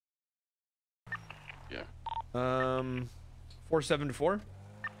Um, 474.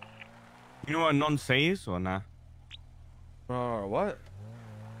 You know what a non-say is or nah? What?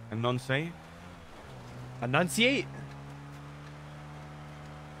 A non-say? Enunciate?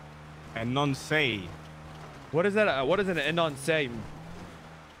 A non-say. What is that? What is an enunciate?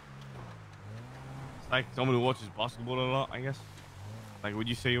 It's like someone who watches basketball a lot, I guess. Like, would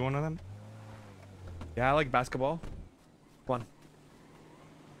you say you're one of them? Yeah, I like basketball. Come on.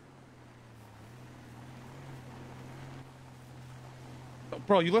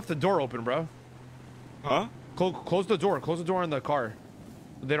 Bro, you left the door open, bro. Huh? Close the door. Close the door in the car.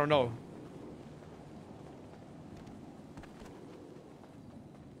 They don't know.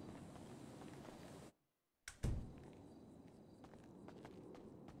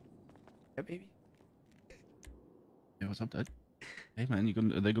 Yeah, baby. Yeah, what's up, Dad? Hey, man,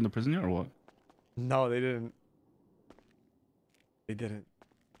 are they going to prison yet or what? No, they didn't. They didn't.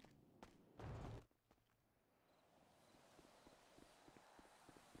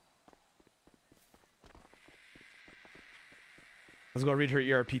 Let's go read her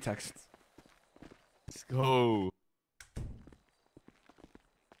ERP texts. Let's go.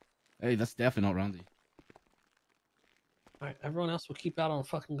 Hey, that's definitely not Randy. Alright, everyone else will keep out on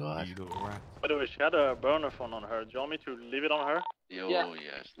fucking guard. You little rat. By the way, she had a burner phone on her. Do you want me to leave it on her? Yeah.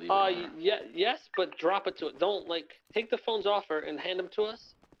 Yes, leave it on her. Yes, but drop it to it. Don't take the phones off her and hand them to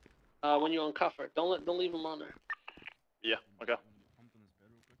us. When you uncuff her, don't leave them on her. Yeah. Okay.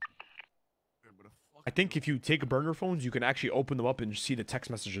 I think if you take burner phones, you can actually open them up and see the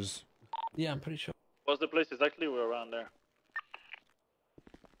text messages. Yeah, I'm pretty sure. What's the place exactly? We're around there.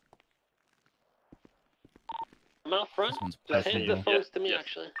 I'm out front. This one's Just hand the personal. phones to me, Yes.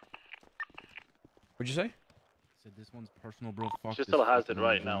 actually. What'd you say? Said this one's personal, bro. Fuck She this still has it fucking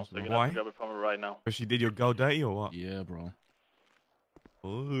right Jones, now, so bro. you're gonna have Why? to grab it from her right now. But she did your girl dirty or what? Yeah, bro. Oh,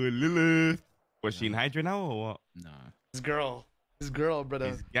 Lilith. Was she in Hydra now or what? Nah. His girl, brother.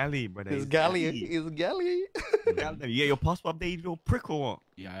 He's galley, brother. His galley. His galley. Yeah, your passport update, you little prick or what?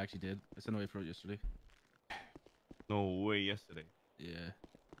 Yeah, I actually did. I sent away for it yesterday. No way, yesterday. Yeah.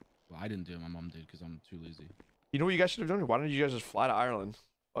 Well, I didn't do it. My mom did because I'm too lazy. You know what you guys should have done? Why don't you guys just fly to Ireland?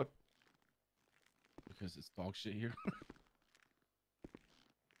 Fuck. Because it's dog shit here.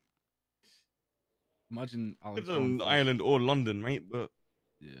 Imagine Alex. It's on Ireland or London, right? But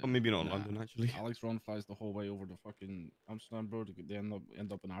Yeah. or maybe not Nah. London, actually. Alex Ron flies the whole way over to fucking Amsterdam, bro. To they end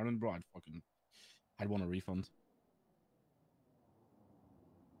up in Ireland, bro. I'd want a refund.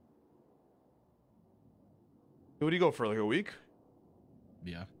 What do you go for, like a week?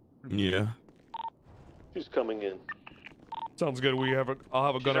 Yeah. Yeah. Who's coming in? Sounds good. I'll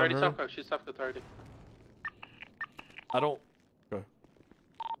have a She's gun on already her. tough. She's tough authority. I don't.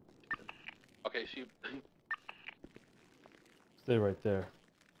 Okay, she. Stay right there.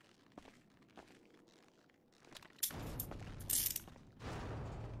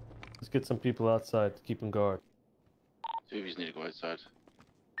 Let's get some people outside to keep them guard. Two of you need to go outside.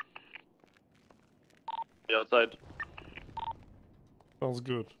 Be outside. Sounds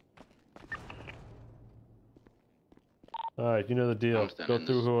good. Alright, you know the deal. I'm standing Go in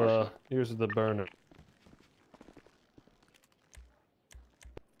through this who, portion. here's the burner.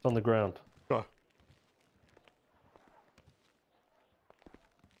 It's on the ground. Go.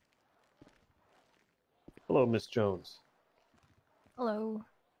 Hello, Miss Jones. Hello.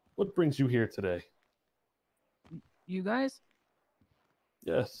 What brings you here today? You guys?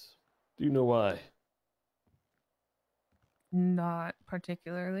 Yes. Do you know why? Not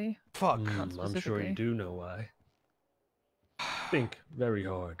particularly. Fuck. Not I'm sure specifically. you do know why. Think very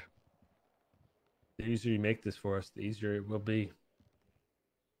hard. The easier you make this for us, the easier it will be.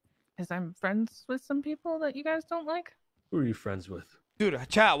 Because I'm friends with some people that you guys don't like? Who are you friends with? Dude,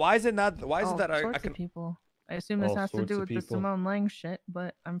 chat. Why is it not? Why is All it that I sorts can? of people. I assume this All has to sorts do of with the people? Simone Lang shit,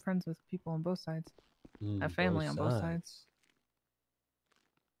 but I'm friends with people on both sides. I have family on both sides.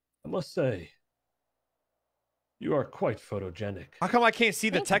 I must say, you are quite photogenic. How come I can't see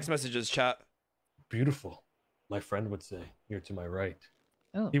the Thank text messages, chat? Beautiful, my friend would say, here to my right.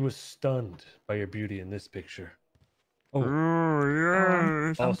 Oh. He was stunned by your beauty in this picture. Oh,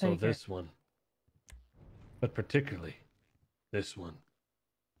 Oh, I'll also take it. this one. But particularly, this one.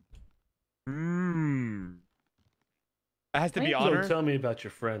 Mmm. It has to be Thank you. So honor. tell me about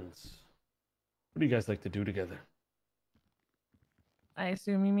your friends. What do you guys like to do together? I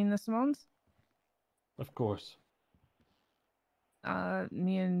assume you mean the Simones? Of course.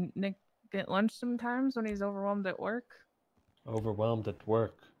 Me and Nick get lunch sometimes when he's overwhelmed at work. Overwhelmed at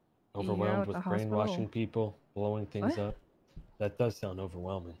work. Overwhelmed at with the brainwashing hospital. people, blowing things What? up. That does sound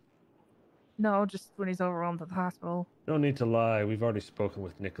overwhelming. No, just when he's overwhelmed at the hospital. No need to lie. We've already spoken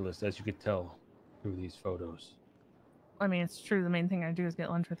with Nicholas, as you could tell. through these photos. I mean, it's true. The main thing I do is get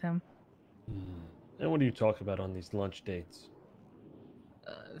lunch with him. And what do you talk about on these lunch dates?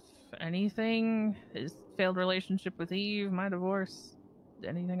 If anything, his failed relationship with Eve, my divorce,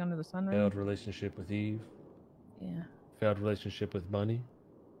 anything under the sun. Really? Failed relationship with Eve? Yeah. Failed relationship with money?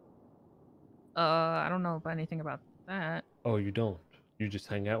 I don't know about anything about that. Oh, you don't? You just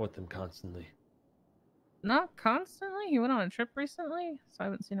hang out with him constantly? Not constantly. He went on a trip recently, so I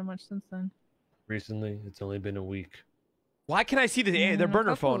haven't seen him much since then. Recently? It's only been a week. Why can I see their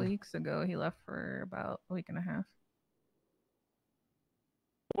burner A couple phone? weeks ago, he left for about a week and a half.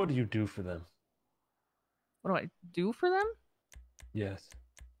 What do you do for them? What do I do for them? Yes.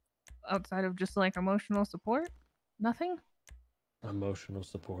 Outside of just like emotional support? Nothing? Emotional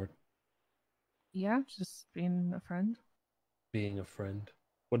support. Yeah, just being a friend. Being a friend.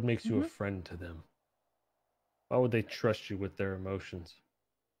 What makes you a friend to them? Why would they trust you with their emotions?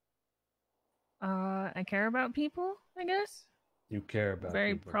 I care about people, I guess. You care about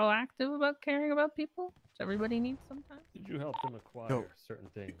Very people. proactive about caring about people, which everybody needs sometimes. Did you help them acquire No. certain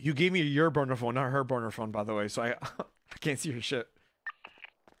things? You gave me your burner phone, not her burner phone, by the way, so I I can't see her shit.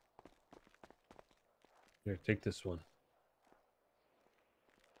 Here, take this one.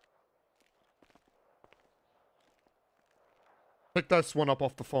 Pick this one up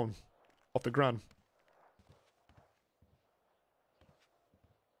off the phone. Off the ground.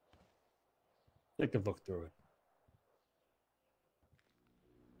 Take a look through it.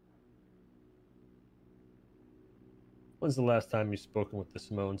 When's the last time you've spoken with the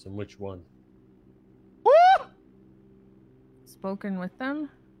Simones, and which one? Spoken with them?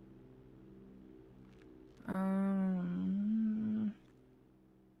 A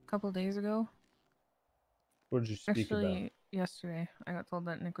couple days ago. What did you speak Actually, about? yesterday. I got told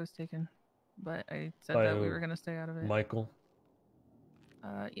that Nick was taken, but I said By that we who? were gonna stay out of it. Michael?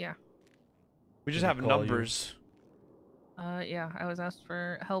 Yeah. We just Did he have call you? numbers. Yeah. I was asked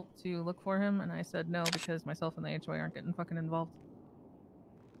for help to look for him, and I said no because myself and the HOA aren't getting fucking involved.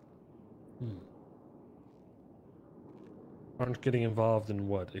 Aren't getting involved in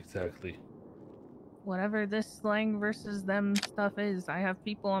what exactly? Whatever this slang versus them stuff is, I have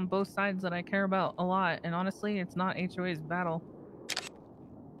people on both sides that I care about a lot, and honestly, it's not HOA's battle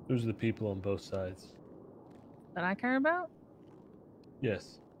Who's the people on both sides? that I care about.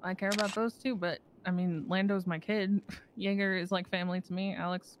 Yes. I care about those too, but I mean, Lando's my kid. Jaeger is like family to me.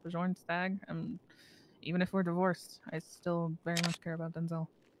 Alex, Bajorn, Stag. Even if we're divorced, I still very much care about Denzel.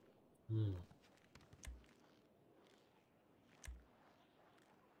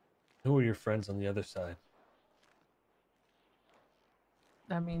 Who are your friends on the other side?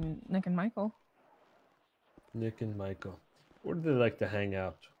 I mean, Nick and Michael. Nick and Michael. Where do they like to hang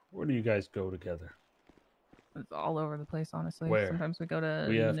out? Where do you guys go together? It's all over the place, honestly. Where? Sometimes we go to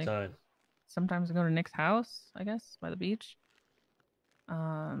We have time. Sometimes we go to Nick's house, I guess, by the beach.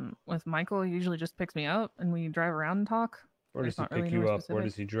 With Michael, he usually just picks me up and we drive around and talk. Where does There's he not really pick you anywhere up? Where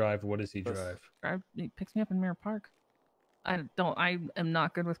does specific. he drive? What does he drive? He picks me up in Mirror Park. I am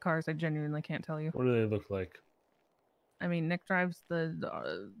not good with cars. I genuinely can't tell you. What do they look like? I mean, Nick drives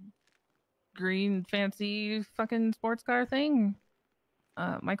the green fancy fucking sports car thing.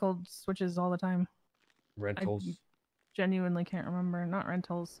 Michael switches all the time. Rentals? I genuinely can't remember. Not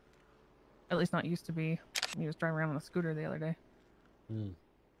rentals. At least not used to be. He was driving around on a scooter the other day.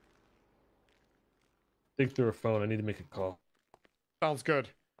 Dig through her phone. I need to make a call. Sounds good.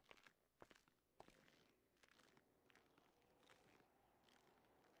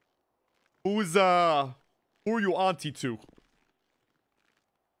 Who are you auntie to?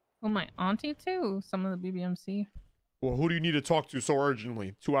 Well, my auntie too. Some of the BBMC. Well, who do you need to talk to so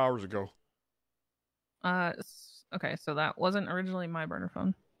urgently? 2 hours ago. Okay, so that wasn't originally my burner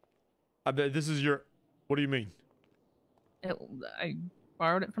phone. I bet this is your... What do you mean? I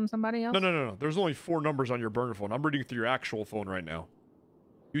borrowed it from somebody else. No. There's only 4 numbers on your burner phone. I'm reading through your actual phone right now.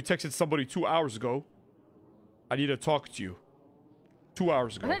 You texted somebody 2 hours ago. I need to talk to you. 2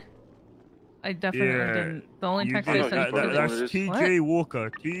 hours ago. What? I definitely didn't. The only text I sent That's to TJ Walker.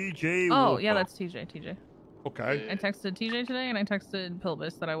 TJ Walker. Oh, yeah, that's TJ. Okay. I texted TJ today, and I texted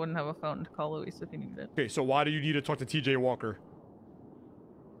Pilbus that I wouldn't have a phone to call Luis if he needed it. Okay, so why do you need to talk to TJ Walker?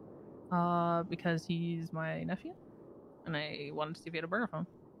 Because he's my nephew, and I wanted to see if he had a burner phone.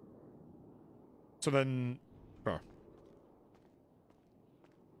 So then... Huh.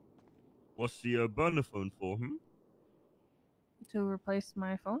 What's the burner phone for? To replace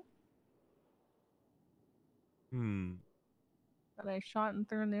my phone that I shot and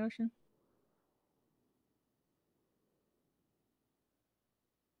threw in the ocean.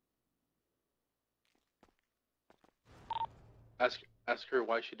 Ask her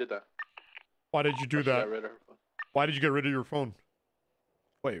why she did that. Why did you do She got that? rid of her phone. Why did you get rid of your phone?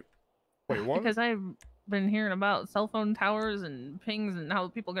 Wait, what? Because I've been hearing about cell phone towers and pings and how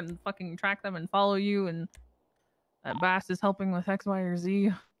people can fucking track them and follow you, and that Bass is helping with X, Y, or Z.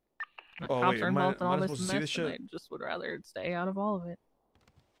 The Oh, cops wait, are am I involved in all this supposed to see mess, this and shit? I just would rather stay out of all of it.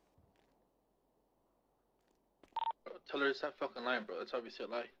 Bro, tell her it's that fucking lying, bro. That's obviously a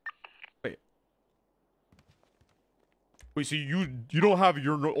lie. Wait, so you don't have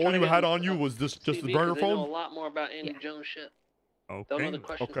your all Trying to you get had in, on you was this just the CB, burner 'cause they know a phone? lot more about Andy Yeah. Jones shit. Okay. Don't know the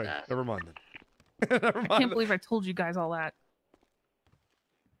questions Okay, to ask. never mind then. Never I mind. can't believe I told you guys all that.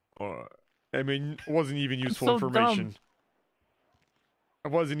 I mean, it wasn't even I'm useful so information. dumb.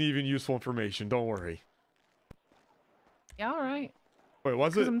 It wasn't even useful information. Don't worry. Yeah, all right. Wait,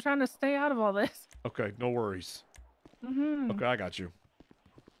 was Because it? I'm trying to stay out of all this. Okay, no worries. Mm-hmm. Okay, I got you.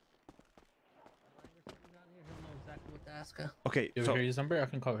 Okay, You so have Harry's number? I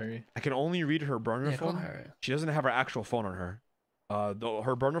can call Harry. I can only read her burner Call phone. her. She doesn't have her actual phone on her.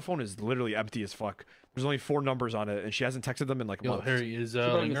 Her burner phone is literally empty as fuck. There's only 4 numbers on it, and she hasn't texted them in like Yo, months. Harry is She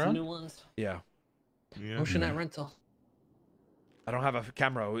brought me Linger some on? new ones. Yeah, Yeah. Ocean at rental. I don't have a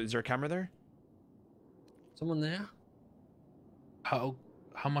camera. Is there a camera there? Someone there? How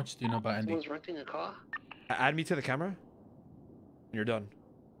much do you know about Andy? Someone's renting a car? Add me to the camera. And you're done.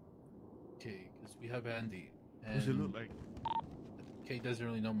 Okay, because we have Andy. What does it look And like? Kay doesn't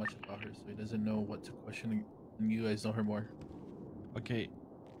really know much about her, so he doesn't know what to question, and you guys know her more. Okay.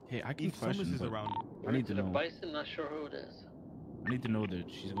 Hey, I can If Summers question, is but around. I need to Rented a know. bison, not sure who it is. I need to know that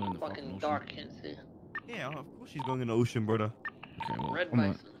she's going in the fucking Fucking ocean. dark, can't see. Yeah, of course she's going in the ocean, brother. Okay, well, Red I'm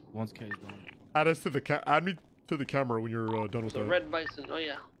not- bison. once Kay's done. Add us to the add me to the camera when you're done with The that. red bison. Oh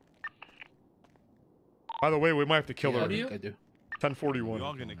yeah. By the way, we might have to kill Yeah, her. I think I do. 1041.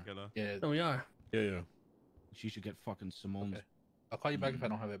 You're gonna kill her. Yeah, No, we are. Yeah, yeah. She should get fucking Simone's. okay. I'll call you back if I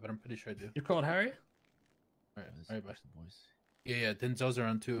don't have it, but I'm pretty sure I do. You called Harry? Alright, This- alright, bye. the boys. Yeah, Denzel's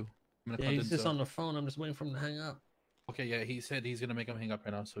around too. I'm gonna Yeah, call he's just Denzel. on the phone. I'm just waiting for him to hang up. Okay, yeah, he said he's gonna make him hang up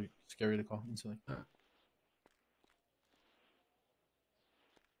right now, so scary to call instantly.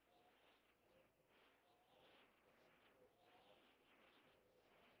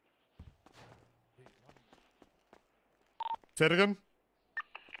 Say it again.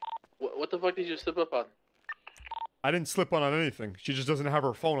 What the fuck did you slip up on? I didn't slip on anything. She just doesn't have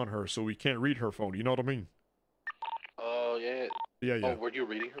her phone on her, so we can't read her phone. You know what I mean? Oh, yeah. Yeah, yeah. Oh, were you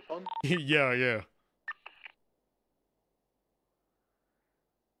reading her phone? Yeah, yeah.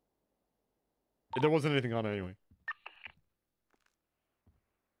 There wasn't anything on it anyway.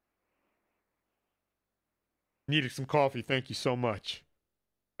 Needed some coffee, thank you so much.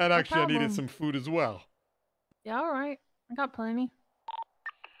 And No actually, I needed problem. some food as well. Yeah, all right. I got plenty.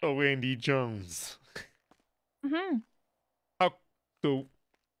 Oh, Andy Jones. Mm-hmm. So,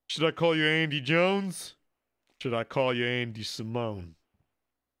 should I call you Andy Jones? Should I call you Andy Simone?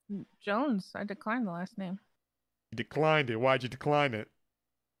 Jones. I declined the last name. You declined it. Why'd you decline it?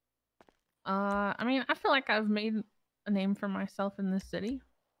 I mean, I feel like I've made a name for myself in this city.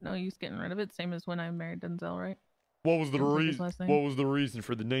 No use getting rid of it. Same as when I married Denzel, right? What was the Don't take his reason? last name. What was the reason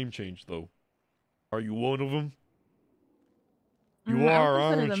for the name change, though? Are you one of them? You I would are,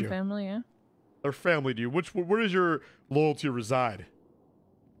 consider aren't them you? family, yeah. They're family to you. Where does your loyalty reside?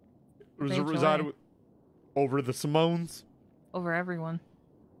 Does it HOA. reside over the Simones? Over everyone.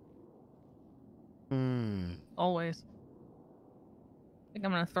 Always. I think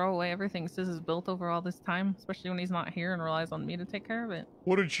I'm gonna throw away everything Sis has built over all this time, especially when he's not here and relies on me to take care of it.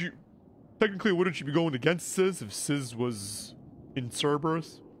 Wouldn't you be going against Sis if Sis was in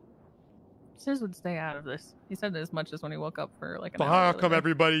Cerberus? Sis would stay out of this. He said as much as when he woke up for like an So hour.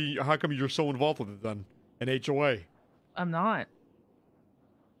 how come you're so involved with it then? In HOA? I'm not.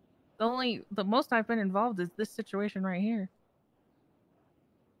 The most I've been involved is this situation right here.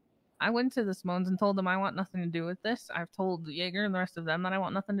 I went to the Simones and told them I want nothing to do with this. I've told Jaeger and the rest of them that I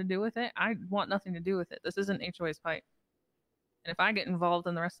want nothing to do with it. I want nothing to do with it. This isn't HOA's fight. And if I get involved,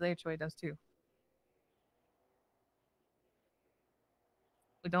 then the rest of the HOA does too.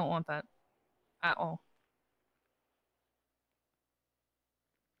 We don't want that. At all.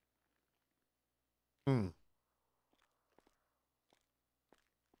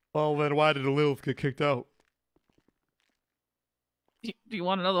 Well, then why did Lilith get kicked out? Do you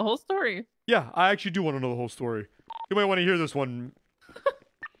want to know the whole story? Yeah, I actually do want to know the whole story. You might want to hear this one.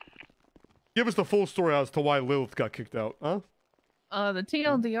 Give us the full story as to why Lilith got kicked out, huh? The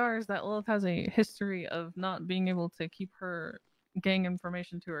TLDR is that Lilith has a history of not being able to keep her gang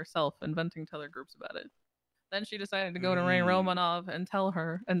information to herself and venting to other groups about it. Then she decided to go to Ray Romanov and tell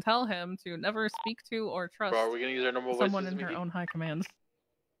him to never speak to or trust Bro, are we gonna use our normal someone voices, in her Mickey? own high commands.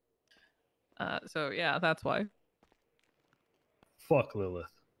 So yeah, that's why. Fuck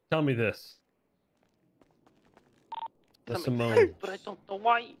Lilith. Tell me this. The Tell me, Simone. but I don't know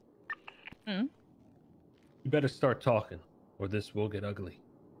why. Hmm? You better start talking, or this will get ugly.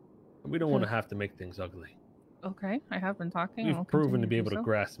 And we don't want to have to make things ugly. Okay, I have been talking. and We've I'll proven continue to be do able to so.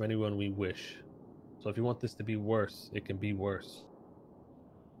 grasp anyone we wish. So if you want this to be worse, it can be worse.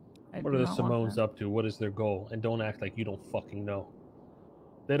 I What do are the not want Simones that. up to? What is their goal? And don't act like you don't fucking know.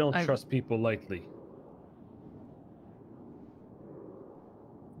 They don't trust people lightly.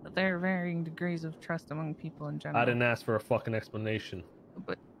 There are varying degrees of trust among people in general. I didn't ask for a fucking explanation.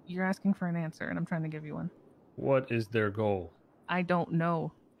 But you're asking for an answer, and I'm trying to give you one. What is their goal? I don't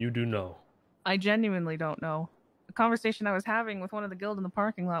know. You do know. I genuinely don't know. The conversation I was having with one of the guild in the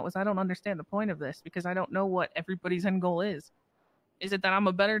parking lot was I don't understand the point of this because I don't know what everybody's end goal is. Is it that I'm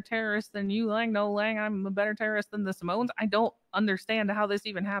a better terrorist than you, Lang? No, Lang, I'm a better terrorist than the Simones? I don't understand how this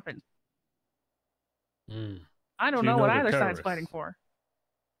even happened. I don't know what either side's fighting for.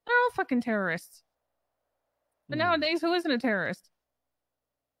 They're all fucking terrorists. But nowadays, who isn't a terrorist?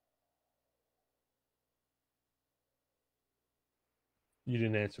 You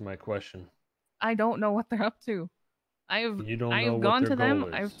didn't answer my question. I don't know what they're up to. I've what gone their to them. goal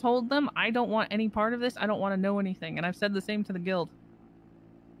is. I've told them I don't want any part of this. I don't want to know anything. And I've said the same to the guild.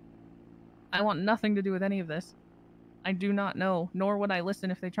 I want nothing to do with any of this. I do not know, nor would I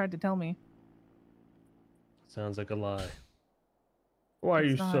listen if they tried to tell me. Sounds like a lie. Why are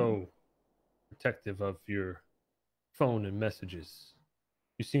you so protective of your phone and messages?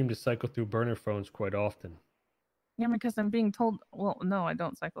 You seem to cycle through burner phones quite often. Yeah, because I'm being told. Well, no, I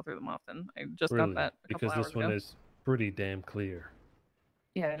don't cycle through them often. I just got that a couple because hours this one ago. is pretty damn clear.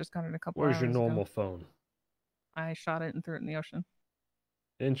 Yeah, I just got it a couple Where's hours your normal ago. phone? I shot it and threw it in the ocean.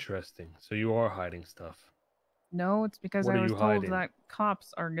 Interesting. So you are hiding stuff. No, it's because What I are was you told hiding? that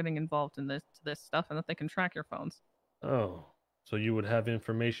cops are getting involved in this stuff and that they can track your phones. Oh, so you would have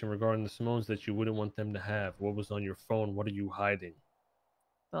information regarding the Simones that you wouldn't want them to have. What was on your phone? What are you hiding?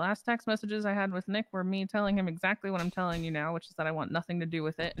 The last text messages I had with Nick were me telling him exactly what I'm telling you now, which is that I want nothing to do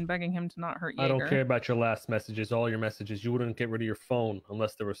with it, and begging him to not hurt Jaeger. I don't care about your last messages, all your messages. You wouldn't get rid of your phone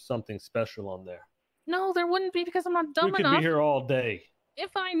unless there was something special on there. No, there wouldn't be because I'm not dumb We could enough. be here all day.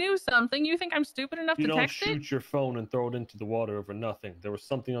 If I knew something, you think I'm stupid enough You to don't text it? shoot your phone and throw it into the water over nothing. There was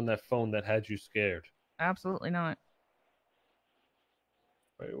something on that phone that had you scared. Absolutely not.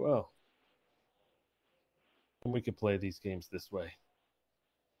 Very well. And we could play these games this way.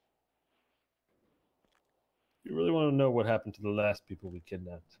 You really want to know what happened to the last people we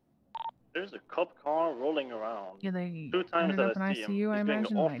kidnapped? There's a cop car rolling around. Yeah, they 2 times ended up that in I see him. ICU, I He's doing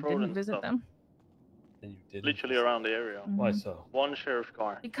imagine. I off-road didn't and visit stuff. them. And you didn't. Literally around the area. Why so? One sheriff's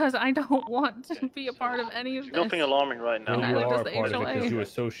car. Because I don't want to be a part of any of There's this. nothing alarming right now. Well, you Neither are does a the part of it HOA. because you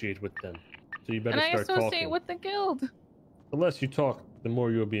associate with them. So you better And I start associate talking. with the guild. The less you talk, the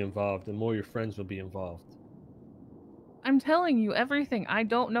more you'll be involved, the more your friends will be involved. I'm telling you everything. I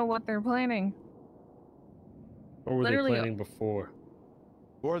don't know what they're planning. What were Literally, they planning before?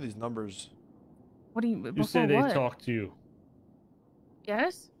 Who are these numbers? What do you? You say they what? talk to you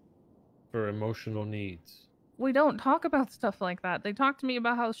Yes. for emotional needs. We don't talk about stuff like that. They talk to me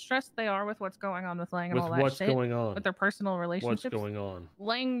about how stressed they are with what's going on with Lang and With all that what's shit. going on? With their personal What's relationships. going on?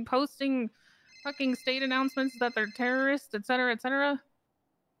 Lang posting fucking state announcements that they're terrorists, etc., etc.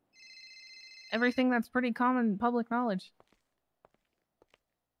 Everything that's pretty common public knowledge.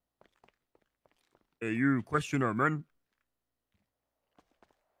 Hey, you questioner, man.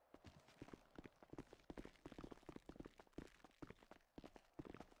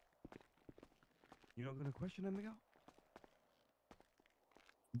 You're not gonna question him, Miguel?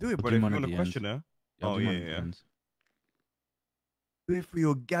 Do it, I'll but do if you're mine at gonna the question end. her. I'll Oh, do yeah, mine at the yeah. end. Do it for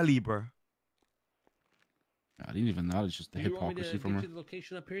your galley, bro. I didn't even know. It's just the You want me to hypocrisy from get her. you the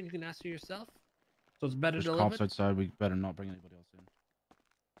location up here and you can ask her yourself? So it's better There's to cops live outside. We better not bring anybody else in.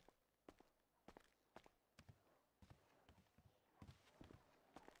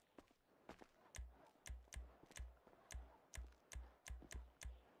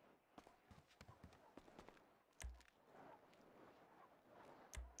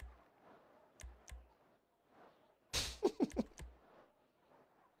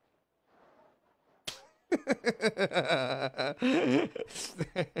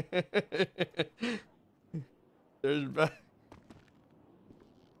 There's back.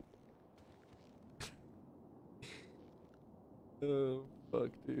 Oh fuck,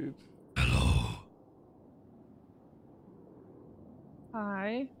 dude.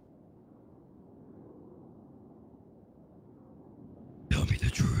 Hi. Tell me the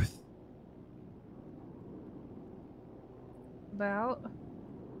truth. About.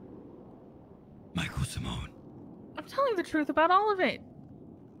 Michael Simone. I'm telling the truth about all of it.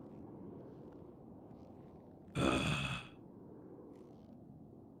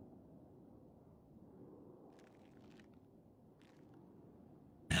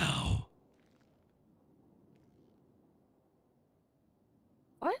 Now.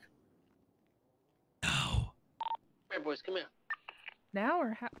 What? Now. Come here, boys. Come here. Now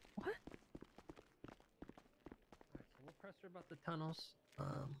or how? What? Alright, so we'll press her about the tunnels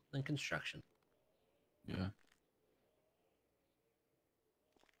and construction. Yeah.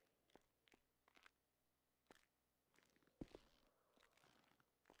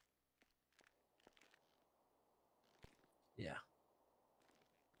 Yeah.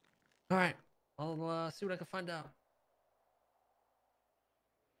 All right. I'll see what I can find out.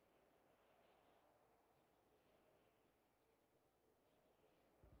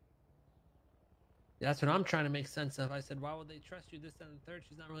 That's what I'm trying to make sense of. I said, why would they trust you this, that, and the third?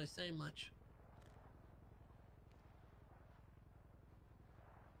 She's not really saying much.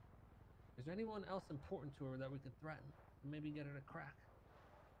 Is there anyone else important to her that we could threaten? Maybe get her to crack?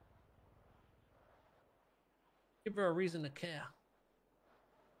 Give her a reason to care.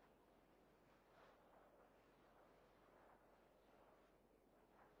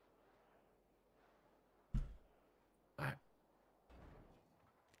 Alright.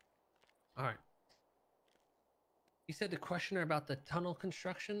 Alright. You said to question her about the tunnel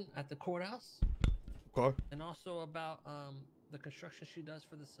construction at the courthouse? Okay. And also about the construction she does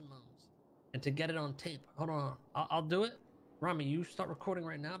for the Simones. And to get it on tape. Hold on. I'll do it. Rami, you start recording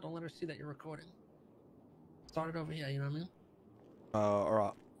right now. Don't let her see that you're recording. Start it over here, you know what I mean?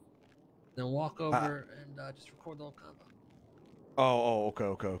 Alright. Then walk over and just record the whole combo.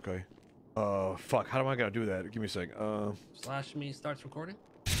 Okay. Fuck, how am I gonna do that? Give me a second. Slash me starts recording.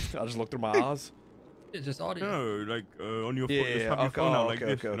 I'll just look through my eyes. It's just audio. No, like on your phone. Yeah, Just have your phone out like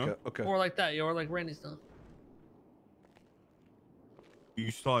this, you know? okay. Or like that, or like Randy's done.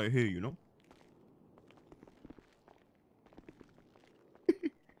 You start it here, you know?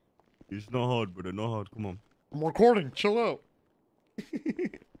 It's not hard, brother. Not hard. Come on. I'm recording, chill out. Tell me, Andy.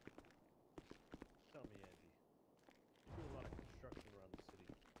 You do a lot of construction around the city.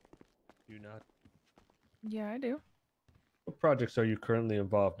 Do you not? Yeah, I do. What projects are you currently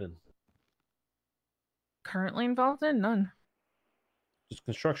involved in? Currently involved in none. Does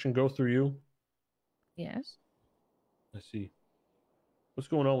construction go through you? Yes. I see. What's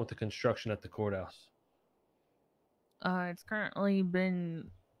going on with the construction at the courthouse? It's currently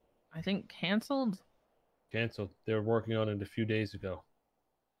been, I think, canceled. Canceled. They were working on it a few days ago.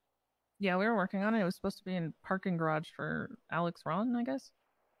 Yeah, we were working on it. It was supposed to be in parking garage for Alex Ron, I guess.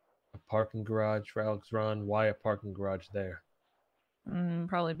 A parking garage for Alex Ron. Why a parking garage there?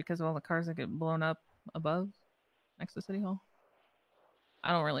 Probably because of all the cars that get blown up above, next to City Hall.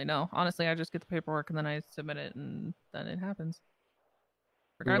 I don't really know. Honestly, I just get the paperwork and then I submit it and then it happens.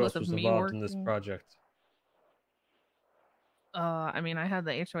 Regardless Who else of was me involved working. in this project? I mean, I had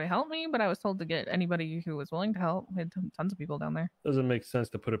the HOA help me, but I was told to get anybody who was willing to help. We had tons of people down there. Doesn't make sense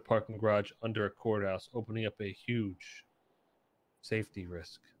to put a parking garage under a courthouse, opening up a huge safety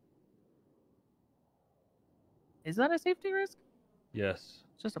risk. Is that a safety risk? Yes.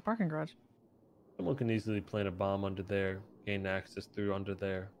 It's just a parking garage. Someone can easily plant a bomb under there, gain access through under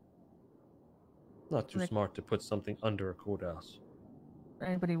there. Not too smart to put something under a courthouse.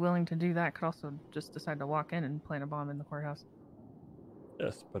 Anybody willing to do that could also just decide to walk in and plant a bomb in the courthouse.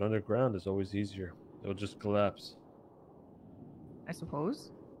 Yes, but underground is always easier. It'll just collapse. I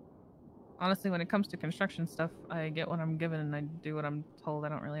suppose. Honestly, when it comes to construction stuff, I get what I'm given and I do what I'm told. I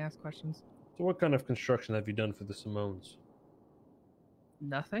don't really ask questions. So what kind of construction have you done for the Simones?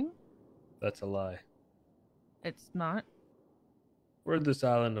 Nothing? That's a lie. It's not. Where'd this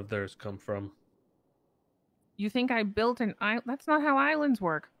island of theirs come from? You think I built an island? That's not how islands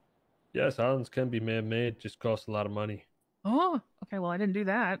work. Yes, islands can be man-made, just cost a lot of money. Oh, okay. Well, I didn't do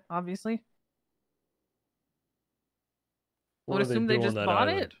that, obviously. I would assume they just bought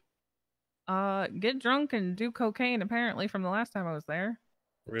it. Get drunk and do cocaine, apparently, from the last time I was there.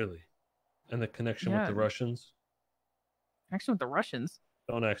 Really? And the connection with the Russians? Connection with the Russians?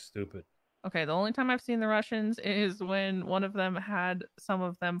 Don't act stupid. Okay, the only time I've seen the Russians is when one of them had some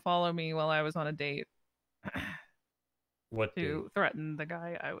of them follow me while I was on a date. What to date? threaten the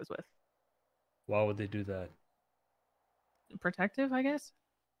guy I was with. Why would they do that? Protective, I guess?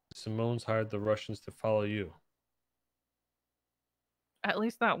 Simone's hired the Russians to follow you. At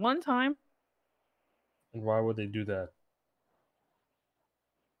least that one time. And why would they do that?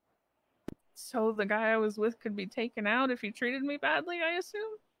 So the guy I was with could be taken out if he treated me badly, I assume?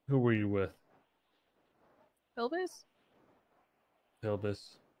 Who were you with? Bilbis?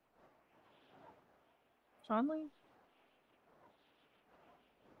 Hilbis. Chonley?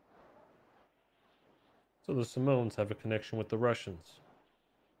 So the Simones have a connection with the Russians.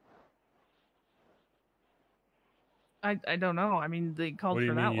 I don't know. I mean, they called What do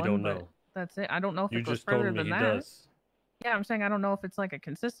you for mean that you one, don't but know? that's it. I don't know if You it goes just told further me than he that. does. Yeah, I'm saying I don't know if it's like a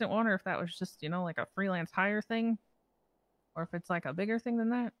consistent one or if that was just, like a freelance hire thing. Or if it's like a bigger thing than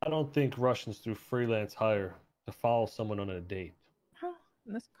that. I don't think Russians do freelance hire to follow someone on a date. Huh?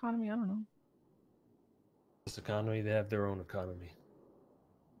 In this economy, I don't know. This economy, they have their own economy.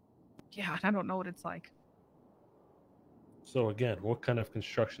 Yeah, I don't know what it's like. So again, what kind of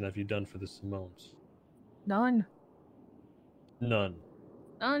construction have you done for the Simones? None. None.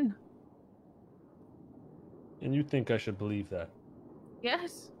 None. And you think I should believe that?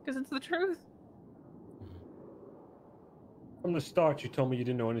 Yes, because it's the truth. From the start, you told me you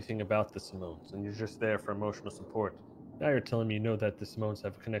didn't know anything about the Simones, and you're just there for emotional support. Now you're telling me you know that the Simones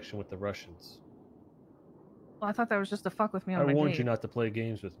have a connection with the Russians. Well, I thought that was just to fuck with me on I my warned date. you not to play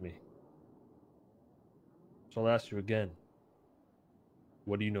games with me. So I'll ask you again.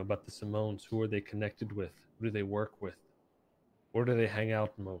 What do you know about the Simones? Who are they connected with? Who do they work with? Where do they hang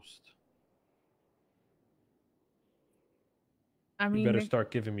out most? I mean, You better Nick,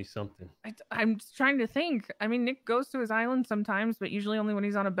 start giving me something. I'm just trying to think. I mean, Nick goes to his island sometimes, but usually only when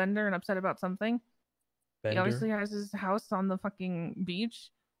he's on a bender and upset about something. Bender? He obviously has his house on the fucking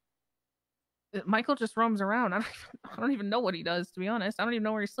beach. Michael just roams around. I don't even know what he does, to be honest. I don't even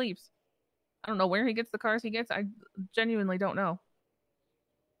know where he sleeps. I don't know where he gets the cars he gets. I genuinely don't know.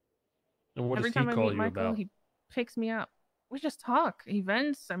 And what Every does time he I call meet you Michael, about? he picks me up. We just talk. He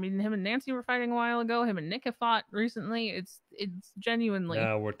vents. I mean, him and Nancy were fighting a while ago. Him and Nick have fought recently. It's genuinely.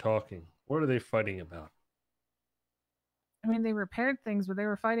 Now we're talking. What are they fighting about? I mean, they repaired things, but they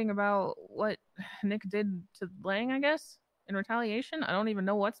were fighting about what Nick did to Lang, I guess, in retaliation. I don't even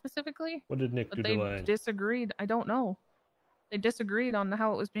know what specifically. What did Nick But do they to Lang? disagreed. I don't know. They disagreed on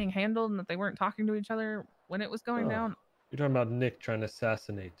how it was being handled and that they weren't talking to each other when it was going down. You're talking about Nick trying to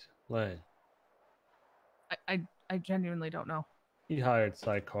assassinate Lang. I genuinely don't know. He hired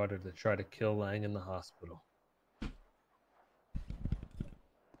Cy Carter to try to kill Lang in the hospital.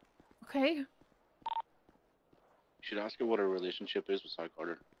 Okay. You should ask her what her relationship is with Cy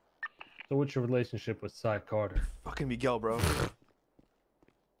Carter. So what's your relationship with Cy Carter? Fucking Miguel, bro.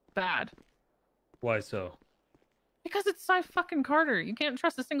 Bad. Why so? Because it's Cy fucking Carter. You can't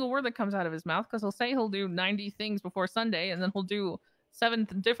trust a single word that comes out of his mouth because he'll say he'll do 90 things before Sunday and then he'll do 7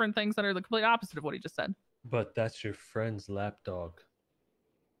 different things that are the complete opposite of what he just said. But that's your friend's lapdog.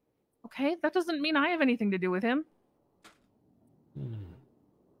 Okay, that doesn't mean I have anything to do with him.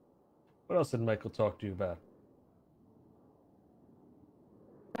 What else did Michael talk to you about?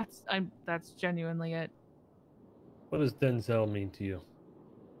 That's genuinely it. What does Denzel mean to you?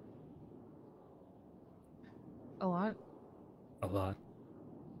 A lot. A lot.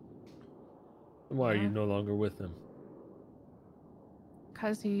 Why are you no longer with him?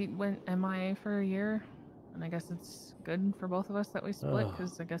 Because he went MIA for a year. And I guess it's good for both of us that we split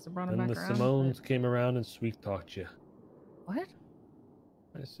because I guess it brought him And back the around. Simones came around and sweet talked you. What?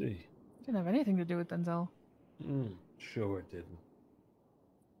 I see. Didn't have anything to do with Denzel. Sure it didn't.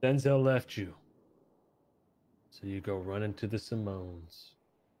 Denzel left you. So you go running to the Simones.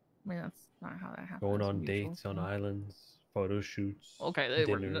 I mean, that's not how that happens. Going on dates on islands, photo shoots. Okay, they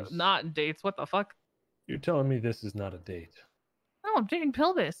dinners. were not dates. What the fuck? You're telling me this is not a date? No, I'm dating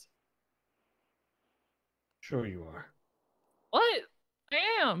Pilbus. Sure you are. What?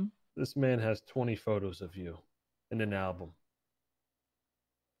 I am. This man has 20 photos of you in an album.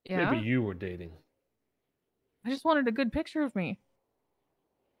 Yeah? Maybe you were dating. I just wanted a good picture of me.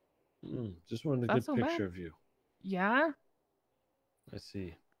 Just wanted a That's good so picture bad. of you. Yeah? I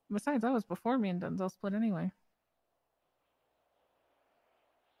see. Besides, that was before me and Denzel split anyway.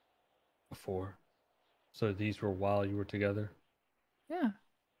 Before? So these were while you were together? Yeah.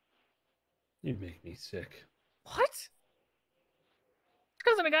 You make me sick. What?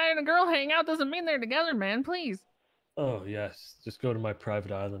 Because a guy and a girl hang out doesn't mean they're together, man. Please. Oh, yes. Just go to my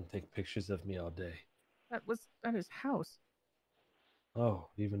private island and take pictures of me all day. That was at his house. Oh,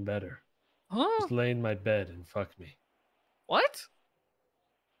 even better. Huh? Just lay in my bed and fuck me. What?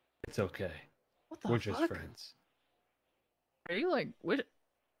 It's okay. What the We're fuck? just friends. Are you like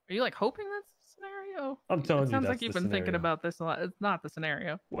hoping that's the scenario? I'm telling you It sounds that's like you've the been thinking scenario. about this a lot. It's not the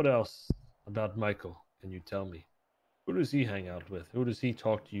scenario. What else about Michael can you tell me? Who does he hang out with? Who does he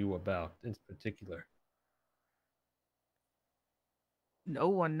talk to you about in particular? No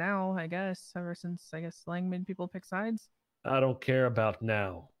one now, I guess. Ever since I guess Slang made people pick sides. I don't care about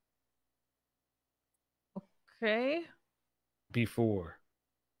now. Okay. Before.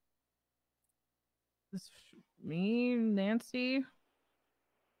 This Me, Nancy,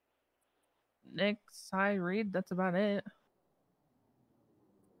 Nick, Cy, Reed. That's about it.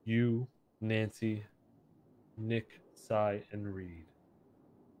 You, Nancy, Nick, Cy, and Reed.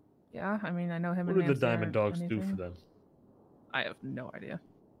 Yeah, I mean, I know him What and do Nancy. the Diamond aren't Dogs do anything. for them? I have no idea.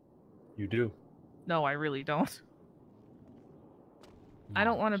 You do. No, I really don't. I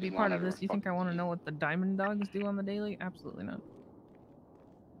don't want to be She's part lying of out of this. her You think I fucking want to teeth. know what the Diamond Dogs do on the daily? Absolutely not.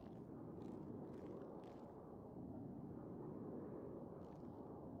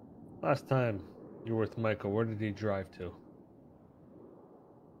 Last time you were with Michael, where did he drive to?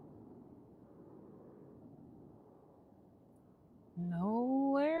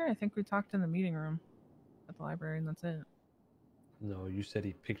 Nowhere. I think we talked in the meeting room at the library, and that's it. No, you said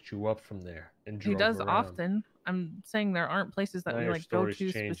he picked you up from there and He drove does around. often. I'm saying there aren't places that Now we your like go story's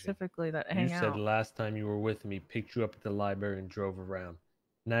to changing. specifically that You hang said out. last time you were with him, he picked you up at the library and drove around.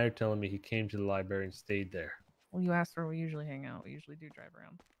 Now you're telling me he came to the library and stayed there. Well, you asked where we usually hang out. We usually do drive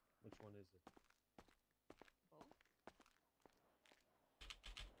around. Which one is it?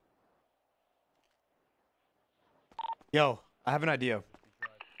 Yo, I have an idea.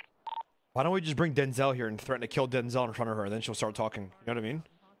 Why don't we just bring Denzel here and threaten to kill Denzel in front of her, and then she'll start talking. You know what I mean?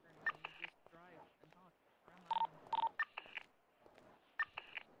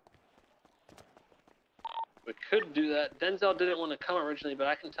 We could do that. Denzel didn't want to come originally, but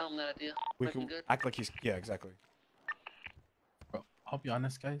I can tell him that idea. We Might be can good. act like he's... Yeah, exactly. Bro, I'll be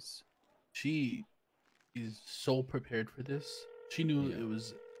honest, guys. She is so prepared for this. She knew it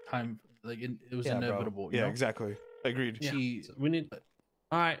was time. Like it was Yeah, bro. inevitable. you Yeah, know? exactly. Agreed. Yeah. She. So we need.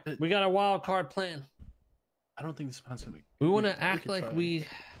 All right, we got a wild card plan. I don't think this plan's gonna be. We want we to act could like try. we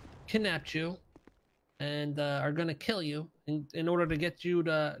kidnapped you and are going to kill you in order to get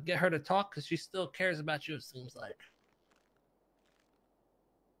her to talk, because she still cares about you, it seems like.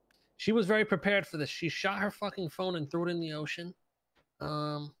 She was very prepared for this. She shot her fucking phone and threw it in the ocean.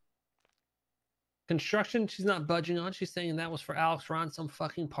 Construction, she's not budging on. She's saying that was for Alex Ron, some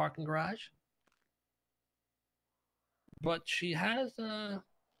fucking parking garage. But she has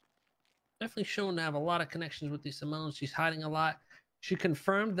definitely shown to have a lot of connections with the Simones. She's hiding a lot. She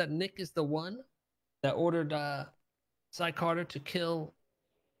confirmed that Nick is the one that ordered Cy Carter to kill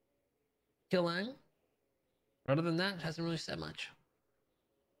Ang. Other than that, hasn't really said much.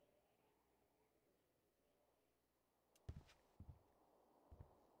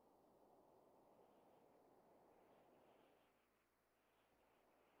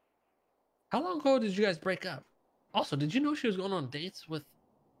 How long ago did you guys break up? Also, did you know she was going on dates with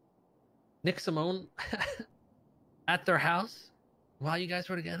Nick Simone at their house while you guys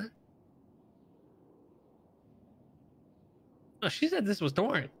were together? No, she said this was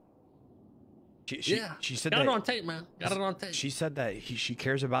touring. She said got that it on tape, man. Got it on tape. She said that she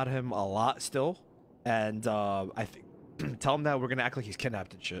cares about him a lot still, and I think tell him that we're gonna act like he's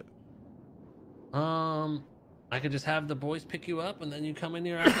kidnapped and shit. I could just have the boys pick you up, and then you come in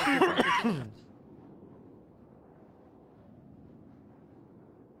here after you're fucking kidnapped.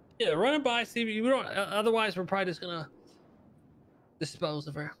 Yeah, run it by, see. We don't. Otherwise, we're probably just gonna dispose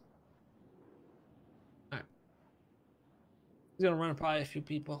of her. All right. He's gonna run it by a few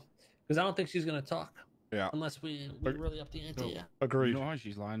people because I don't think she's gonna talk. Yeah. Unless we really up the ante. Yeah. Agreed. You know how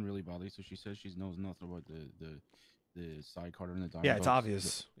she's lying really badly, so she says she knows nothing about the side Carter and the Diamond Yeah, it's Dogs.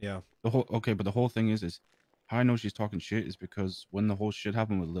 obvious. Yeah. But the whole thing is how I know she's talking shit is because when the whole shit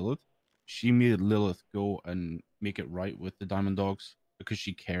happened with Lilith, she made Lilith go and make it right with the Diamond Dogs because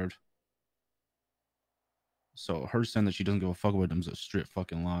she cared. So her saying that she doesn't give a fuck about them is a straight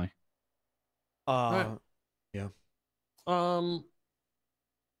fucking lie. Yeah.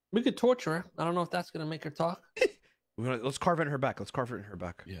 We could torture her. I don't know if that's gonna make her talk. Let's carve it in her back. Let's carve it in her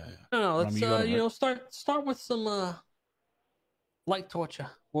back. Yeah. No, let's Rami, you got it, start with some light torture.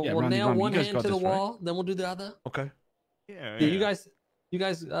 We'll Randy, nail Rami, you one guys hand got to the this, right? wall, then we'll do the other. Okay. Yeah. You guys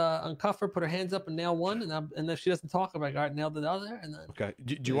uncuff her, put her hands up, and nail one, and if she doesn't talk, I'm like, all right, nail the other, and then. Okay.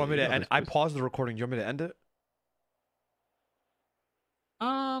 Do you want me to end? I paused the recording. Do you want me to end it?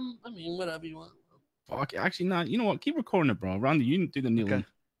 I mean, whatever you want. Fuck, actually not. You know what? Keep recording it, bro. Randy, you do the kneeling.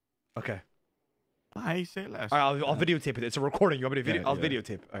 Okay. I say less. All right, I'll videotape it. It's a recording. You want me to video? Yeah, I'll yeah.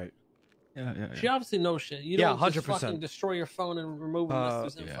 videotape. All right. Yeah. She obviously knows shit. You Yeah, don't just 100%. fucking destroy your phone and remove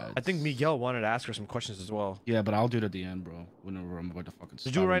Mr. info. yeah. I think Miguel wanted to ask her some questions as well. Yeah, but I'll do it at the end, bro. Whenever I'm about to fucking. So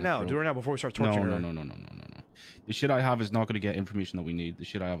do it right now. Do it right now before we start torturing her. No. The shit I have is not going to get information that we need. The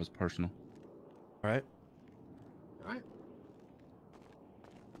shit I have is personal. All right. All right.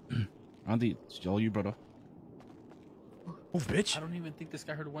 Andy, it's all you, brother. Move, bitch. I don't even think this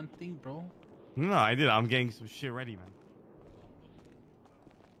guy heard one thing, bro. No, I did. I'm getting some shit ready, man.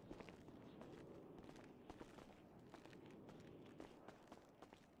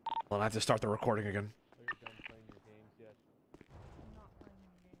 Well, I have to start the recording again. Are you done playing your games yet? I'm not playing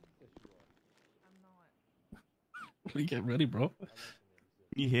any games. Yes, you are. I'm not. What are you getting ready, bro?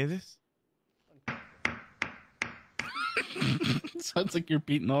 You hear this? Sounds like you're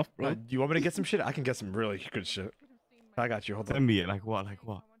beating off, bro. Do you want me to get some shit? I can get some really good shit. I got you. Hold Send on. me it. Like what? Like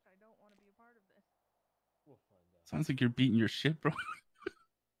what? We'll find out. Sounds like you're beating your shit, bro.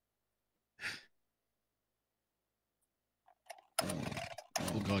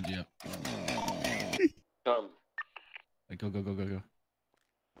 Oh god, yeah. Come. Like, go, go, go, go, go.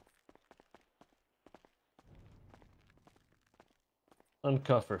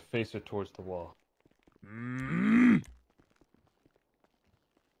 Uncuff her, face her towards the wall.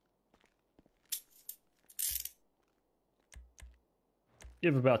 You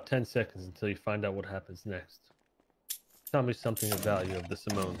have about 10 seconds until you find out what happens next. Tell me something of value of the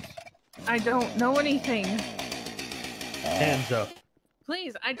Simones. I don't know anything. Hands up.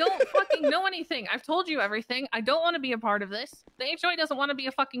 Please, I don't fucking know anything. I've told you everything. I don't want to be a part of this. The HOA doesn't want to be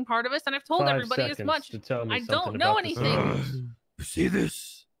a fucking part of us, and I've told 5 everybody as seconds much. to tell me I something don't know about the anything. Simones. You see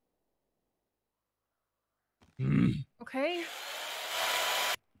this? Okay?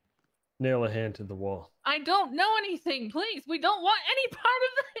 Nail a hand to the wall. I don't know anything. Please, we don't want any part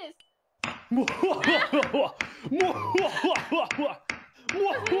of this.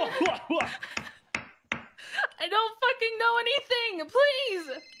 I don't fucking know anything. Please.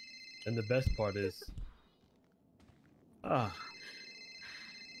 And the best part is...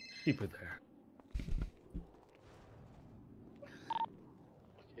 keep her there.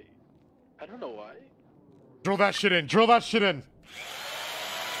 Okay. I don't know why. Drill that shit in. Drill that shit in.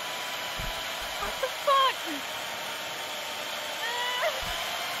 What the fuck?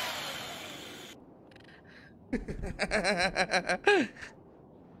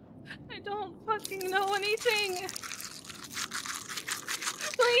 I don't fucking know anything.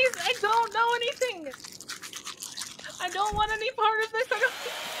 Please, I don't know anything. I don't want any part of this. I don't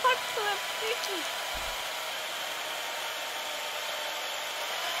fuck for them. Please.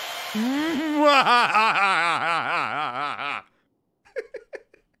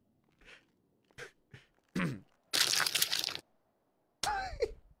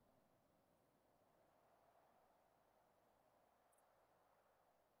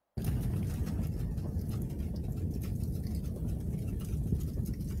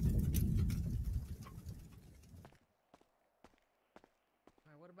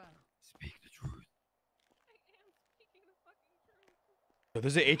 Alright, what about him? Speak the truth. I am speaking the fucking truth.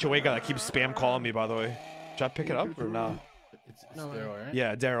 There's an HOA guy that keeps spam calling me, by the way. Should I pick it up or not? It's No, Daryl, right?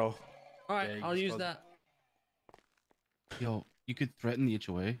 Yeah, Daryl. Alright, Yeah, I'll you use spelled- that. Yo, you could threaten the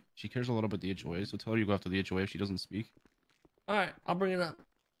HOA. She cares a lot about the HOA, so tell her you go after the HOA if she doesn't speak. Alright, I'll bring it up.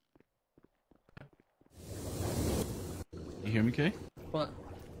 You hear me, Kay? What?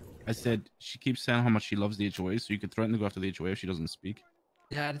 I said she keeps saying how much she loves the HOA, so you could threaten to go after the HOA if she doesn't speak.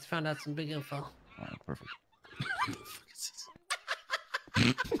 Yeah, I just found out some big info. Alright, perfect.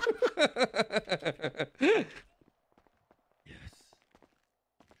 Yes.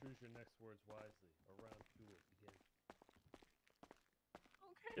 Choose your next words wisely, or round 2 will begin.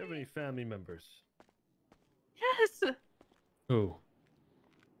 Okay. Do you have any family members? Yes. Who?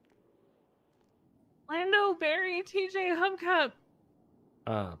 Lando, Barry, TJ, Hubcap.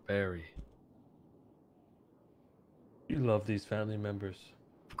 Ah, Barry. You love these family members.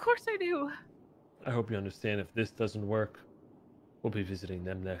 Of course I do. I hope you understand if this doesn't work, we'll be visiting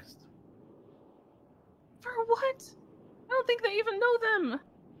them next. For what? I don't think they even know them.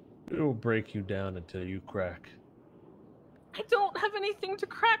 It will break you down until you crack. I don't have anything to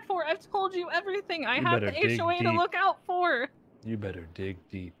crack for. I've told you everything. I You have the better dig HOA to deep. look out for. You better dig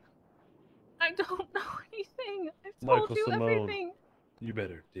deep. I don't know anything. I've Michael told you Simone. everything. You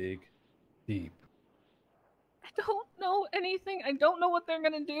better dig deep. I don't know anything. I don't know what they're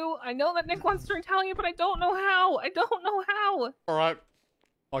gonna do. I know that Nick wants to retaliate, but I don't know how. I don't know how. All right.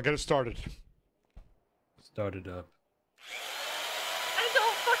 I'll get it started. Start it up. I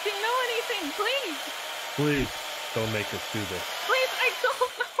don't fucking know anything. Please. Please, don't make us do this. Please, I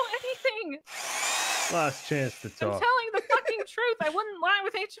don't know anything. Last chance to I'm talk. telling the fucking truth. I wouldn't lie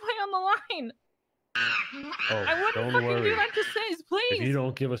with HOA on the line. Oh, I wouldn't don't fucking worry. do that to Says, please. If you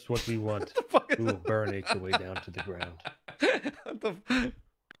don't give us what we want, we will burn HOA down to the ground. What the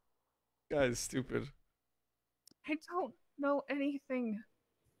guy's stupid. I don't know anything.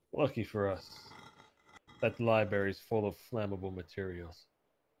 Lucky for us, that library's full of flammable materials.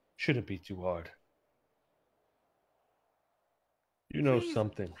 Shouldn't be too hard. You know Please.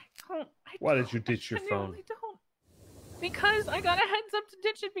 something. I Why did don't. you ditch your I phone? genuinely don't. Because I got a heads up to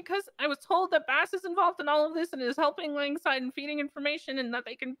ditch it because I was told that Bass is involved in all of this and is helping Langside and feeding information and that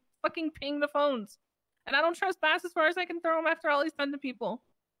they can fucking ping the phones. And I don't trust Bass as far as I can throw him after all he's done to people.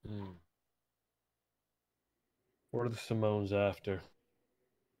 What are the Simones after?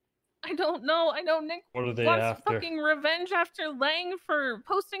 I don't know. I know Nick What are they wants after? fucking revenge after Lang for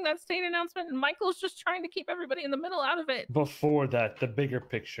posting that state announcement, and Michael's just trying to keep everybody in the middle out of it. Before that, the bigger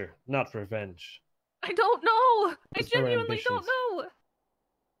picture, not revenge. I don't know. What's I their genuinely don't know.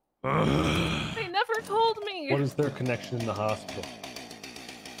 They never told me. What is their connection in the hospital?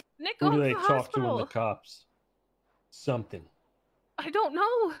 Nick Who owns do they the talk to hospital. in the cops? Something. I don't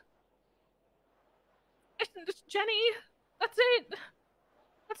know. It's Jenny. That's it.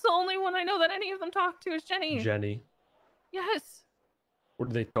 That's the only one I know that any of them talk to is Jenny. Jenny. Yes. What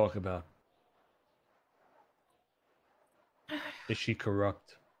do they talk about? Is she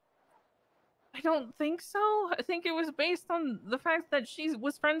corrupt? I don't think so. I think it was based on the fact that she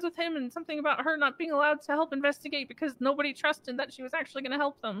was friends with him and something about her not being allowed to help investigate because nobody trusted that she was actually going to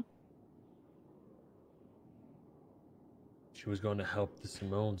help them. She was going to help the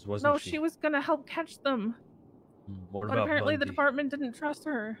Simones, wasn't No, she? she was going to help catch them. What But about apparently the Bundy? department didn't trust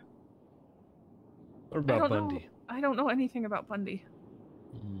her. What about Bundy? Know. I don't know anything about Bundy.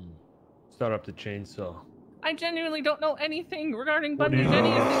 Start up the chainsaw. I genuinely don't know anything regarding What do Bundy. you Jenny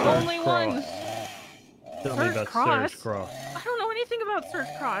know is the about only Serge one. Cross? Tell me Serge about Cross? Serge Cross. I don't know anything about Serge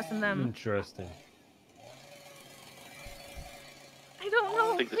Cross and them. Interesting. I don't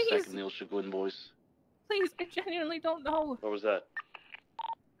know. I think the Please, second Neil should go in, boys. please, I genuinely don't know. What was that?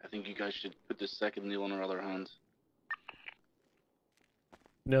 I think you guys should put the second Neil in our other hand.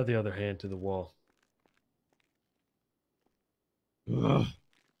 Nail the other hand to the wall.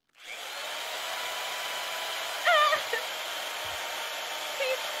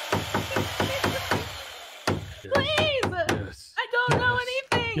 Please, Yes. I don't know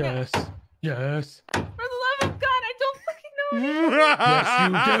anything. Yes. Yes. For the love of God, I don't fucking know. Yes, you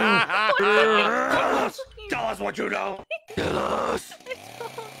do. Tell us. Tell us what you know. Tell us.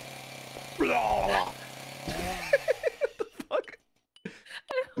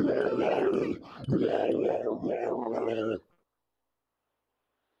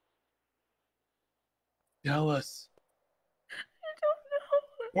 Tell us. I don't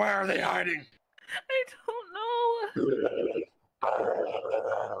know. Where are they hiding? I don't know.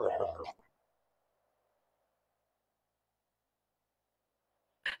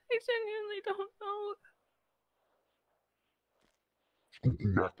 I genuinely don't know.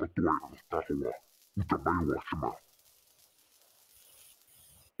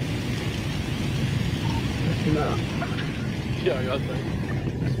 Yeah, I got that.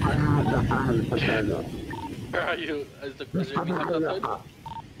 Where are you? Is the outside?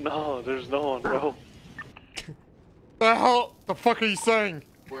 No, there's no one, bro. The hell? The fuck are you saying?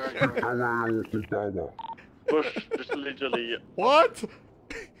 Where are you? Bush, just literally. What?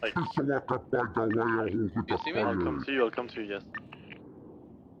 Like, You see me? I'll come to you, yes.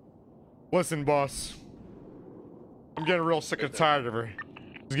 Listen, boss. I'm getting real sick and tired of her.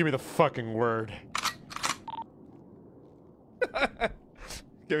 Just give me the fucking word.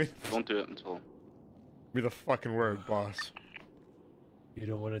 Give Don't do it until. me the fucking word, boss. You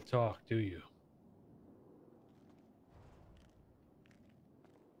don't want to talk, do you?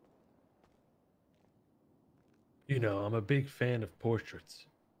 You know, I'm a big fan of portraits.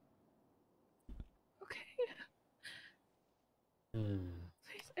 Okay. Hmm.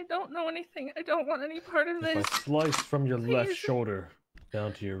 Please, I don't know anything. I don't want any part of If this. I slice from your left Please. shoulder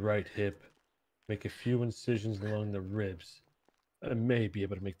down to your right hip, make a few incisions along the ribs, I may be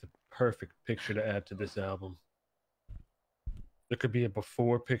able to make the perfect picture to add to this album. There could be a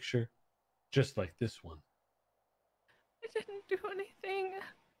before picture, just like this one. I didn't do anything. And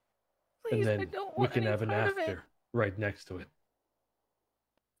Please, I then don't we want can any have an part of it. after right next to it.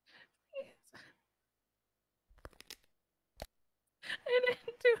 Please. I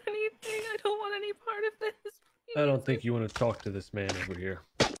didn't do anything. I don't want any part of this. Please. I don't think you want to talk to this man over here.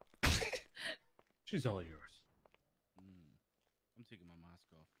 She's all yours. I'm taking my mask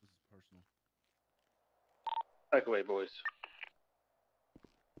off. This is personal. Back away, boys.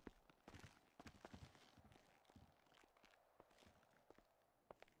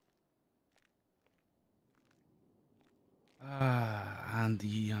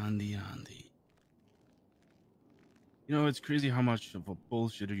 Andi. You know, it's crazy how much of a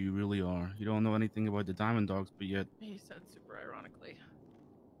bullshitter you really are. You don't know anything about the Diamond Dogs, but yet, He said super ironically.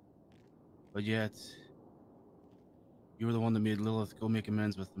 you were the one that made Lilith go make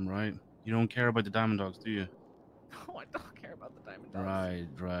amends with them, right? You don't care about the Diamond Dogs, do you? No, I don't care about the Diamond Dogs.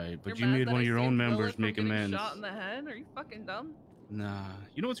 Right. But You're you mad made that one I of your saved own Lilith members from make getting amends. Shot in the head? Are you fucking dumb? Nah.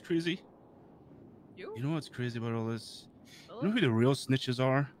 You know what's crazy? You? You know what's crazy about all this? You know Lilith? who the real snitches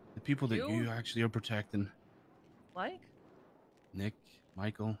are? The people that You? you actually are protecting. Like, Nick,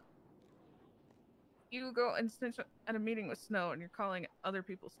 Michael. you go and snitch at a meeting with Snow, and you're calling other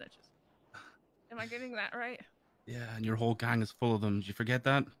people snitches. Am I getting that right? Yeah, and your whole gang is full of them. Did you forget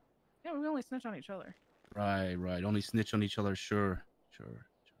that? Yeah, we only snitch on each other. Right. Only snitch on each other. Sure.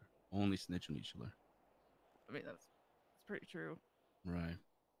 Only snitch on each other. I mean, that's pretty true. Right.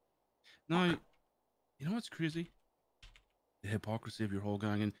 No, you know what's crazy? The hypocrisy of your whole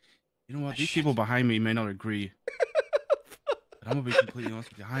gang. And you know what? These people behind me may not agree. But I'm going to be completely honest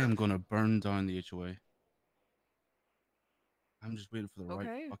with you. I am going to burn down the HOA. I'm just waiting for the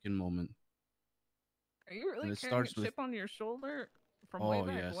right fucking moment. Are you really it carrying a starts with- chip on your shoulder from way Oh,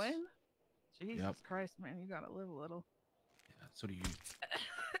 back yes. when? Jesus Yep. Christ, man, you gotta live a little. Yeah, so do you.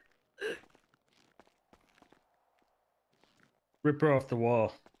 Rip her off the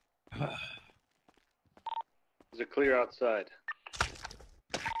wall. Is it clear outside?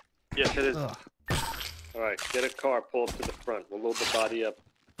 Yes, it is. Ugh. All right, get a car, pull up to the front. We'll load the body up.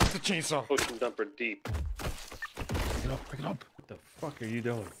 It's a chainsaw. Push and dump her deep. Pick it up. What the fuck are you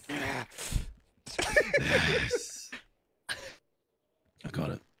doing? Yes. I got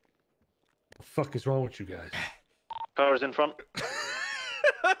it. The fuck is wrong with you guys? Car's in front.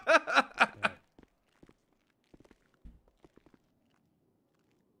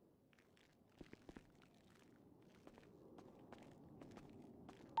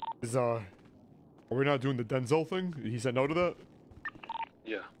 Are we not doing the Denzel thing? He said no to that?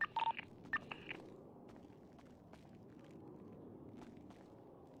 Yeah.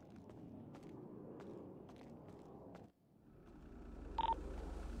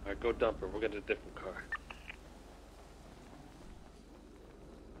 Alright, go dump her. We'll get a different car.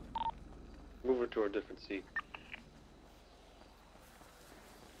 Move her to a different seat.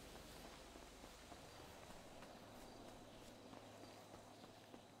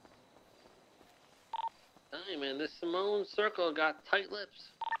 Hey man, this Simone circle got tight lips.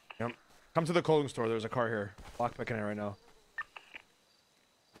 Yep. Come to the clothing store. There's a car here. Lockpicking it right now.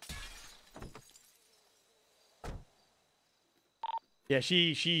 Yeah,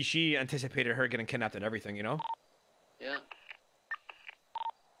 she anticipated her getting kidnapped and everything, you know? Yeah.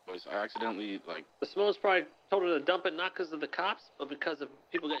 Boys, I accidentally, like... The Simone's probably told her to dump it not because of the cops, but because of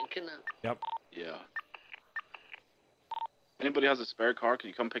people getting kidnapped. Yep. Yeah. Anybody has a spare car, can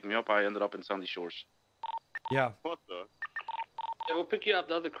you come pick me up? I ended up in Sandy Shores. Yeah. What the? Yeah, we'll pick you up.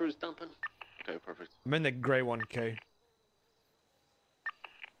 The other crew's dumping. Okay, perfect. I'm in the gray one, K.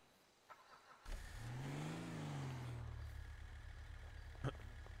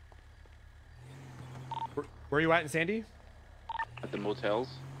 Where are you at in Sandy? At the motels.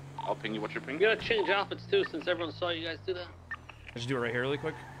 I'll ping you what you're We pinging. gotta change outfits too, since everyone saw you guys do that. I should do it right here really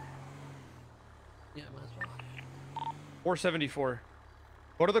quick. Yeah, might as well. 474.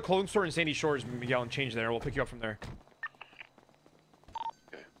 Go to the clothing store in Sandy Shores, Miguel, and change there. We'll pick you up from there.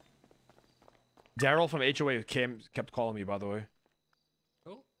 Okay. Daryl from HOA kept calling me, by the way.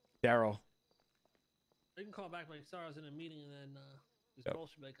 Cool. Daryl. You can call back like, sorry, I was in a meeting, and then this Yep. girl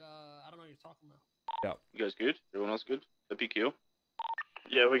should be like, I don't know what you're talking about. Yeah. You guys good? Everyone else good? The PQ?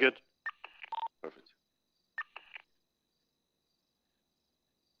 Yeah, we're good. Perfect.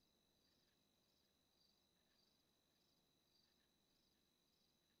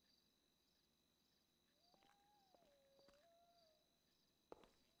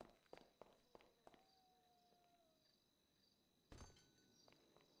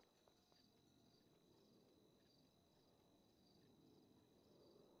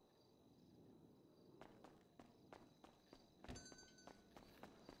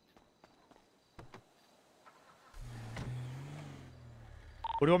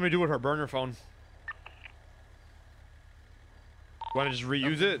 What do you want me to do with her burner phone? You want to just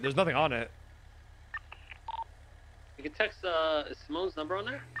reuse it? There's nothing on it. You can text is Simone's number on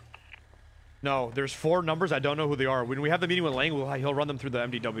there? No, there's 4 numbers. I don't know who they are. When we have the meeting with Lang, he'll run them through the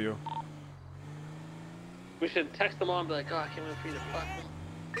MDW. We should text them all and be like, oh, I can't wait for you to fuck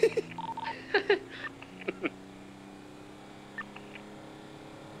them.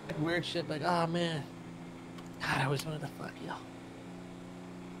 Like weird shit, like, oh man, God, I always wanted to fuck you.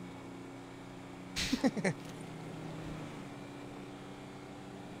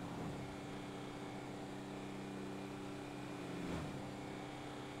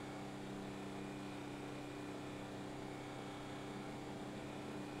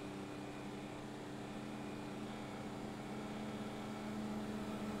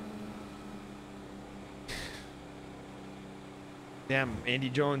 Damn, Andy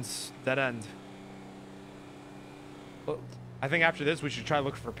Jones, dead end. Well, I think after this, we should try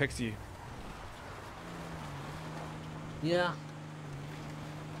looking for Pixie. Yeah.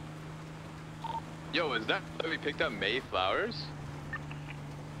 Yo, is that we picked up May Flowers?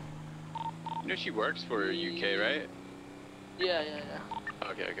 You know she works for UK, right? Yeah.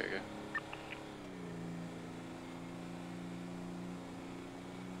 Okay.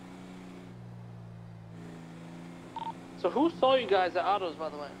 So who saw you guys at autos, by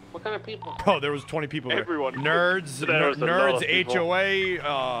the way? What kind of people? Oh, there was 20 people there. Everyone. Nerds, There was a lot of nerds, people. HOA,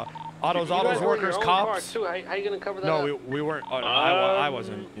 autos You guys were in workers, your own cops. car, too. How you gonna cover that No, up? we weren't. I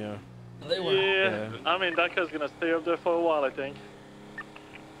wasn't. Yeah. They were. Yeah, I mean, that car's gonna stay up there for a while, I think.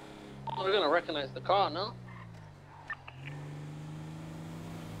 Well, they're gonna recognize the car, no?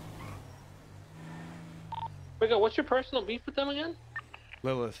 Wait, what's your personal beef with them again?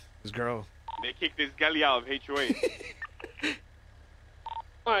 Lilith, his girl. They kicked this galley out of HOA.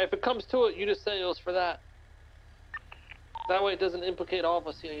 Alright, if it comes to it, you just say it was for that. That way it doesn't implicate all of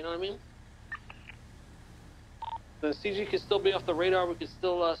us here, you know what I mean? The CG can still be off the radar, we can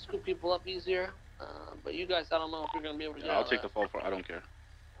still scoop people up easier. But you guys, I don't know if you're gonna be able to get I'll all take that. the fall for it. I don't care.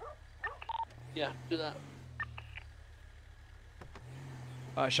 Yeah, do that.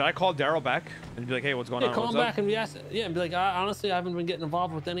 Should I call Daryl back and be like, hey, what's going on? Yeah, call What's him up? back and be asked. Yeah, and be like, honestly, I haven't been getting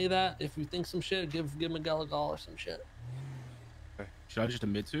involved with any of that. If you think some shit, give Miguel a call or some shit. Should I just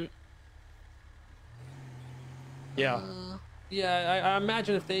admit to it? Yeah. Yeah, I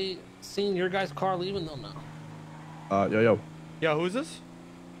imagine if they seen your guys' car leaving, they'll know. Yo. Yo, who's this?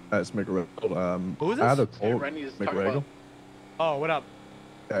 It's McRegal. Who is I had a this? talk. Randy's talking McRegal. about- Oh, what up?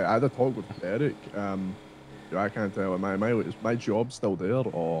 I had a talk with Derek. I can't tell. Is my job still there,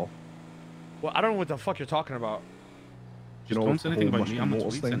 or Well, I don't know what the fuck you're talking about. Just know, don't say anything the whole about me. I'm Mushkin the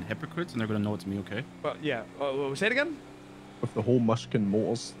Motors tweets and thing? hypocrites, and they're gonna know it's me. Okay. But yeah, say it again. with the whole Mushkin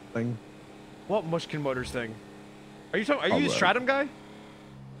Motors thing? What Mushkin Motors thing? Are you talking? Are you the right. Stratum guy?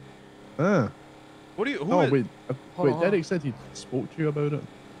 What do you? Who Oh is- wait, Hold on. Derek said he spoke to you about it.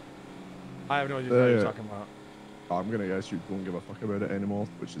 I have no idea what you're talking about. I'm gonna guess you don't give a fuck about it anymore,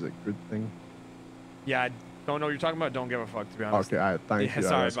 which is a good thing. Yeah, I don't know what you're talking about. Don't give a fuck, to be honest. Okay, alright, thank Yeah, you.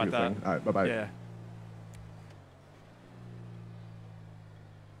 sorry That's a about good that. thing. Alright, bye bye. Yeah.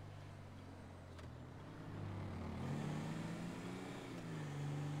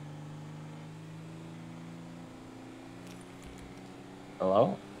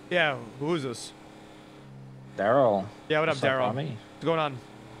 Hello? Yeah, who is this? Daryl. Yeah, what up, What's up, Daryl? Rami? What's going on?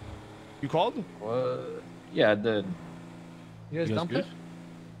 You called? What? Yeah, I did. You guys dump it?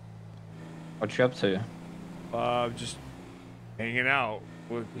 What you up to? Just hanging out.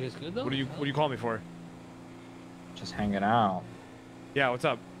 What, You guys good though? what do you call me for? Just hanging out. Yeah, what's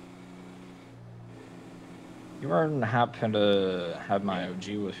up? You wouldn't happen to have my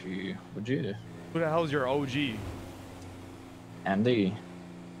OG with you, would you? Who the hell's your OG? Andy.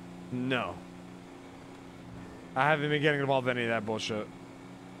 No. I haven't been getting involved in any of that bullshit.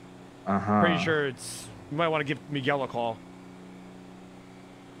 Uh-huh. Pretty sure it's. You might want to give Miguel a call.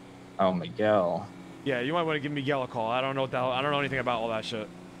 Oh, Miguel. Yeah, you might want to give Miguel a call. I don't know what the hell. I don't know anything about all that shit.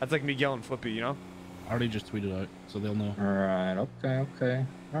 That's like Miguel and Flippy, you know? I already just tweeted out, so they'll know. Alright, okay.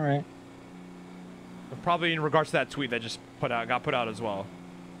 Alright. Probably in regards to that tweet that just got put out as well.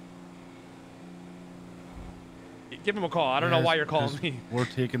 Give him a call. I don't know why you're calling me. We're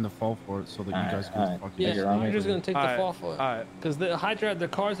taking the fall for it so that you guys can fucking. Yeah, you're just gonna take the Alright, fall for it. alright. Because the Hydra have their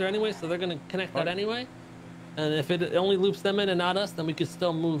cars there anyway, so they're gonna connect that anyway. And if it only loops them in and not us, then we could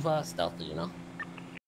still move stealthy, you know?